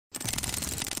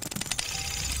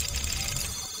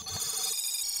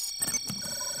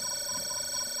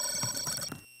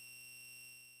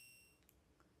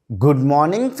Good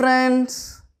morning,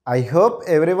 friends. I hope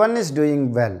everyone is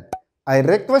doing well. I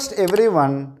request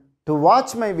everyone to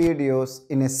watch my videos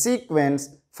in a sequence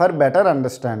for better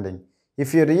understanding.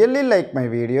 If you really like my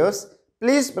videos,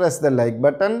 please press the like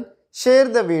button, share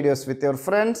the videos with your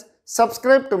friends,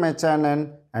 subscribe to my channel,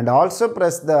 and also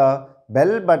press the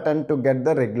bell button to get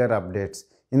the regular updates.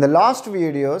 In the last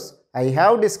videos, I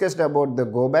have discussed about the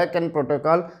go back and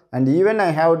protocol, and even I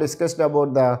have discussed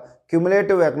about the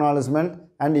cumulative acknowledgement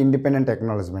and independent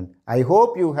acknowledgement. I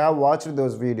hope you have watched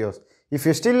those videos. If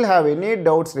you still have any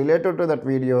doubts related to that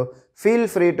video, feel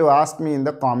free to ask me in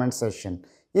the comment section.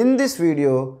 In this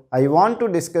video, I want to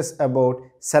discuss about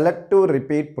selective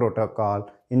repeat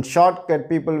protocol. In shortcut,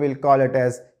 people will call it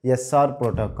as SR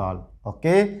protocol.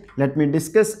 Okay, let me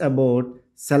discuss about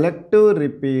selective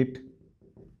repeat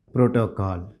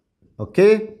protocol.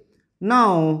 Okay,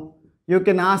 now you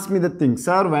can ask me the thing,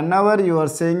 sir, whenever you are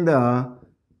saying the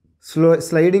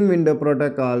sliding window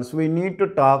protocols, we need to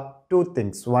talk two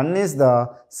things. One is the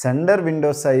sender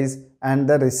window size and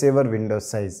the receiver window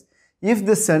size. If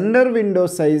the sender window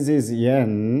size is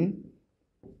n,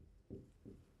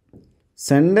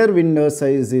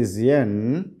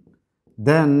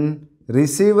 then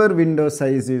receiver window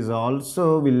size is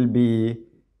also will be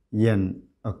n.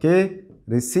 Okay,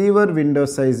 receiver window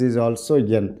size is also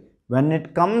n. When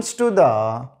it comes to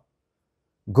the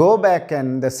go back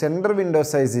and the sender window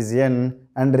size is n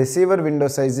and receiver window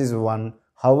size is 1.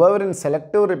 However, in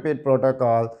selective repeat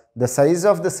protocol, the size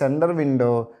of the sender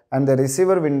window and the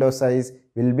receiver window size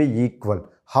will be equal.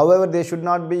 However, they should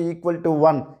not be equal to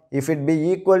 1. If it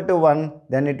be equal to 1,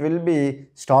 then it will be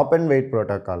stop and wait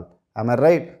protocol. Am I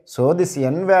right? So, this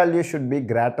n value should be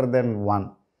greater than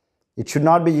 1. It should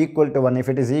not be equal to 1. If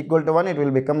it is equal to 1, it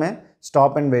will become a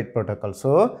stop and wait protocol.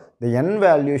 So, the n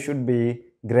value should be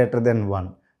greater than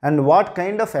 1. And what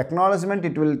kind of acknowledgement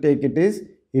it will take?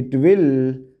 It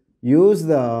will use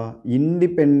the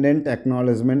independent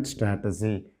acknowledgement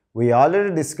strategy. We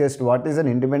already discussed what is an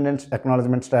independent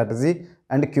acknowledgement strategy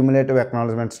and cumulative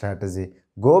acknowledgement strategy.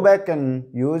 Go back and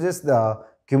uses the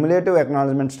cumulative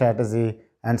acknowledgement strategy,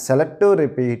 and selective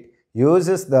repeat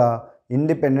uses the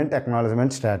independent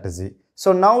acknowledgement strategy.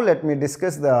 So now let me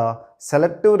discuss the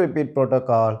selective repeat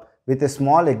protocol with a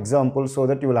small example so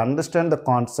that you will understand the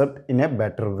concept in a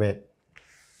better way.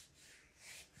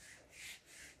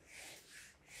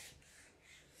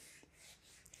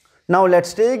 Now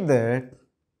let's take that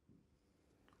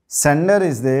sender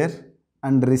is there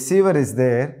and receiver is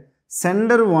there.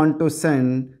 Sender want to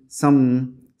send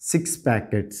some 6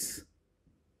 packets.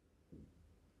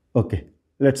 Okay,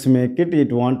 let's make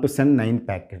it want to send 9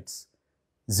 packets.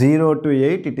 0 to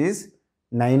 8, it is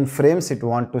 9 frames it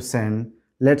want to send.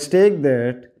 Let's take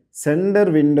that sender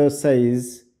window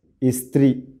size is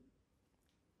 3.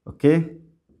 Okay,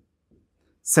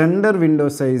 sender window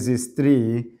size is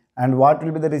 3, and what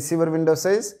will be the receiver window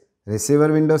size?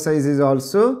 Receiver window size is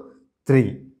also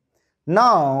 3.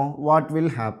 Now what will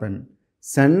happen?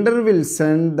 Sender will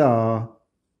send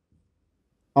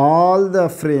all the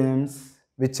frames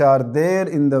which are there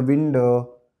in the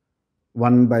window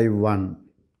one by one.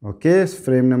 Okay,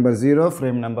 frame number 0,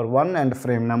 frame number 1 and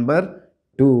frame number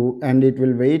 2, and it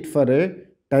will wait for a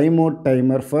timeout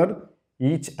timer for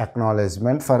each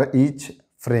acknowledgement for each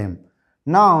frame.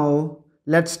 Now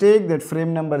let's take that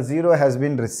frame number 0 has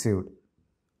been received.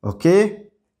 Okay,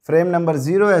 frame number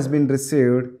 0 has been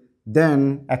received,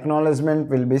 then acknowledgement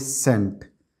will be sent.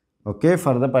 Okay,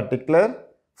 for the particular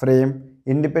frame,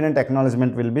 independent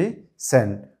acknowledgement will be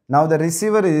sent. Now the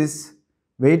receiver is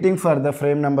waiting for the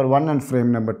frame number 1 and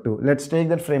frame number 2. Let's take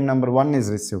that frame number 1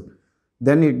 is received.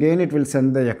 Then again it will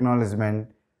send the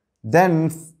acknowledgement.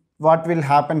 Then what will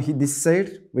happen? This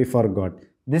side we forgot.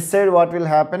 This side what will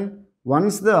happen?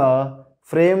 Once the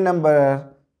frame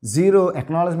number 0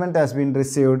 acknowledgement has been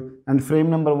received and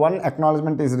frame number 1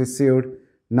 acknowledgement is received,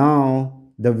 now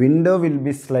the window will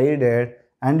be slided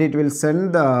and it will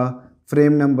send the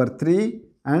frame number 3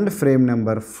 and frame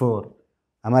number 4.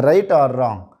 Am I right or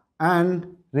wrong?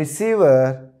 And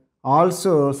receiver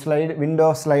also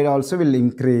window slide also will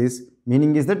increase,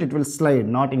 meaning is that it will slide,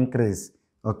 not increase.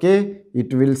 Okay,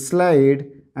 it will slide,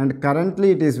 and currently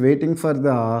it is waiting for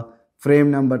the frame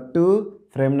number 2,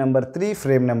 frame number 3,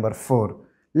 frame number 4.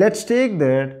 Let's take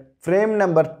that frame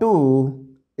number 2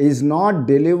 is not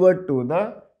delivered to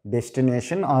the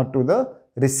destination or to the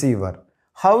receiver.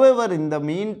 However, in the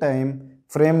meantime,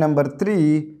 frame number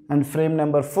 3 and frame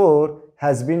number 4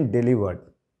 has been delivered.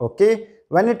 Okay,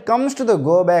 when it comes to the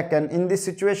go back, and in this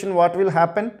situation what will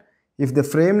happen? If the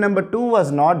frame number 2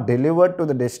 was not delivered to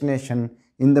the destination,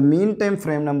 in the meantime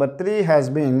frame number 3 has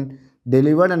been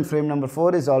delivered and frame number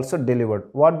 4 is also delivered.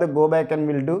 What the go back and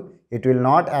will do? It will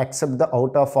not accept the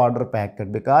out of order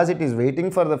packet because it is waiting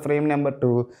for the frame number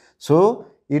 2. So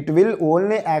it will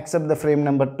only accept the frame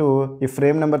number 2. If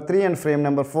frame number 3 and frame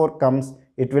number 4 comes,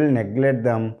 it will neglect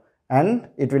them and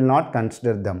it will not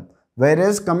consider them.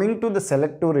 Whereas coming to the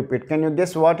selective repeat, can you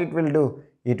guess what it will do?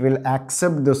 It will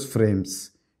accept those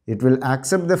frames. It will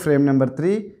accept the frame number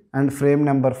 3 and frame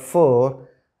number 4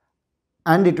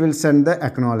 and it will send the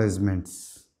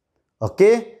acknowledgements.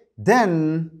 Okay,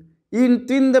 then in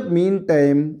the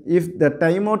meantime, if the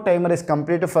timeout timer is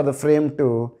completed for the frame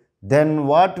 2, then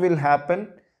what will happen?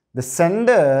 The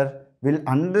sender will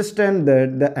understand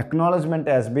that the acknowledgement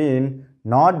has been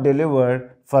not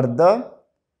delivered for the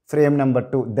frame number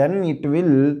 2. Then it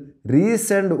will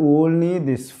resend only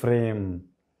this frame.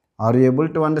 Are you able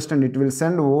to understand? It will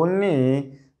send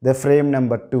only the frame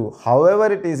number 2.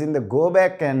 However, it is in the go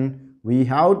back and we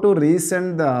have to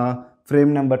resend the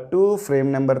frame number 2,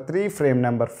 frame number 3, frame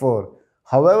number 4.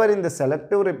 However, in the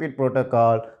selective repeat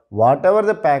protocol, whatever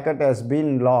the packet has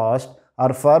been lost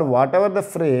or for whatever the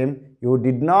frame you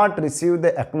did not receive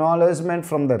the acknowledgement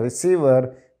from the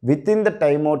receiver within the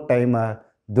timeout timer,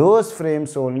 those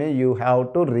frames only you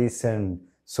have to resend.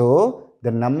 So,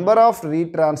 the number of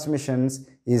retransmissions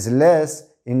is less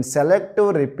in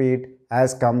selective repeat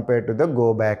as compared to the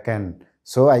go back end.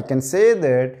 So, I can say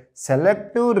that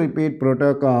selective repeat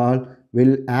protocol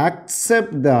will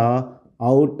accept the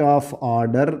out of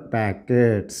order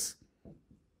packets.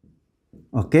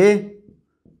 Okay,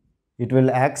 it will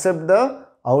accept the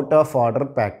out of order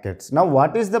packets. Now,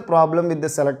 what is the problem with the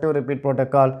selective repeat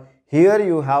protocol? Here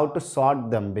you have to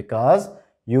sort them because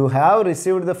you have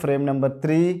received the frame number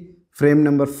 3, frame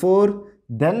number 4,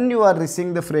 then you are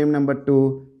receiving the frame number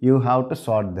 2, you have to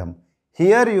sort them.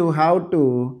 Here you have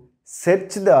to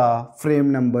search the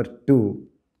frame number 2.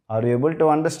 Are you able to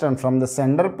understand? From the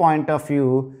sender point of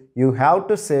view, you have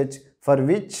to search for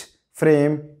which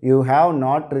frame you have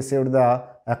not received the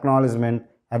acknowledgement.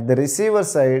 At the receiver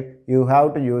side, you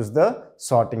have to use the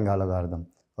sorting algorithm.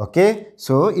 Okay,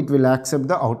 so it will accept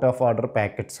the out of order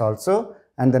packets also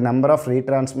and the number of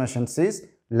retransmissions is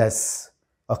less.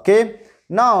 Okay,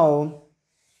 now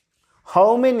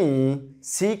how many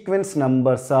sequence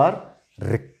numbers are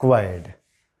required?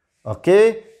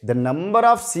 Okay, the number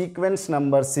of sequence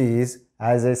numbers is,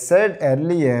 as I said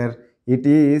earlier, it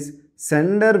is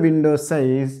sender window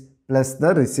size plus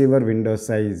the receiver window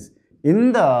size.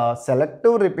 In the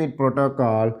selective repeat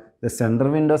protocol, the sender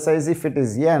window size, if it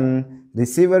is n,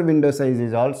 receiver window size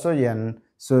is also n.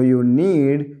 So you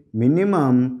need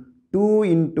minimum 2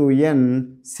 into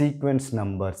n sequence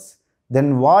numbers.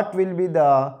 Then what will be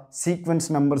the sequence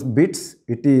numbers bits?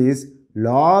 It is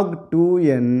log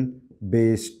 2n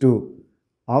base 2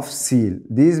 of seal.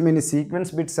 These many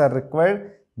sequence bits are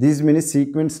required. These many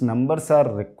sequence numbers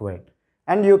are required.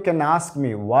 And you can ask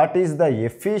me, what is the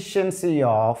efficiency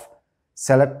of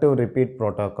selective repeat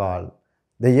protocol?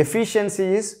 The efficiency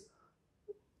is,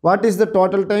 what is the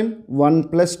total time? 1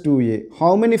 plus 2a.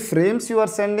 How many frames you are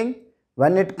sending?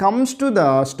 When it comes to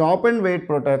the stop and wait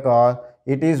protocol,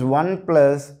 it is 1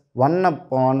 plus 1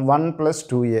 upon 1 plus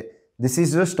 2a. This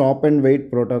is the stop and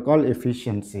wait protocol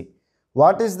efficiency.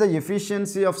 What is the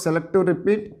efficiency of selective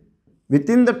repeat?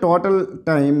 Within the total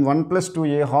time 1 plus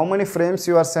 2a, how many frames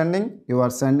you are sending? You are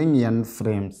sending n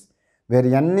frames, where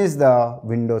n is the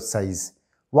window size.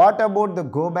 What about the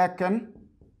go back n?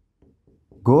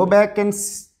 Go back n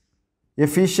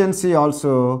efficiency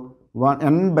also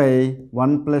n by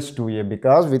 1 plus 2a,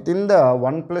 because within the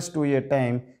 1 plus 2a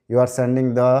time you are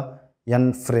sending the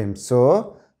n frames.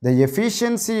 So the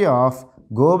efficiency of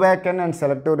go back n and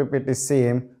selective repeat is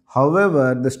same.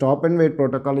 However, the stop and wait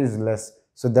protocol is less.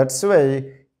 So that's why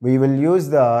we will use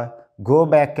the go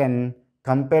back n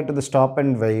compared to the stop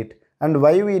and wait. And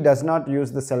why we does not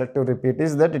use the selective repeat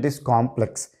is that it is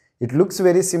complex. It looks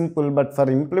very simple, but for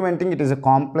implementing it is a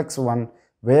complex one,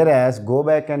 whereas go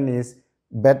back n is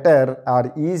better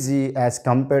or easy as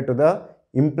compared to the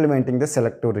implementing the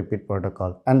selective repeat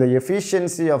protocol. And the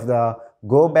efficiency of the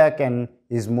go back n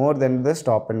is more than the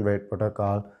stop and wait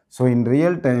protocol. So in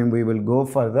real time we will go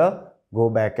for the go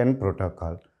back n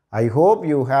protocol. I hope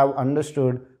you have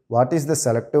understood what is the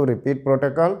selective repeat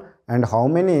protocol and how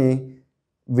many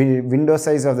window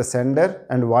size of the sender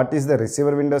and what is the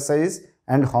receiver window size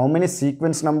and how many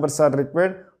sequence numbers are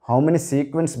required, how many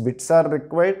sequence bits are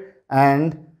required,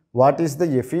 and what is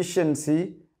the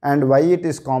efficiency and why it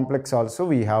is complex also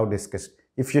we have discussed.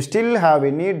 If you still have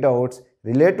any doubts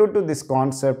related to this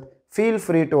concept, feel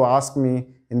free to ask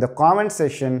me in the comment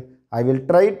section. I will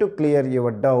try to clear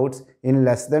your doubts in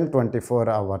less than 24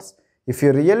 hours. If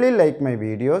you really like my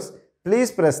videos,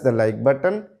 please press the like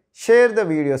button, share the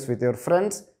videos with your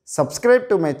friends, subscribe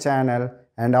to my channel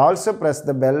and also press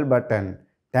the bell button.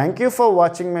 Thank you for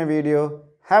watching my video.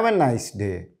 Have a nice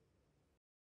day.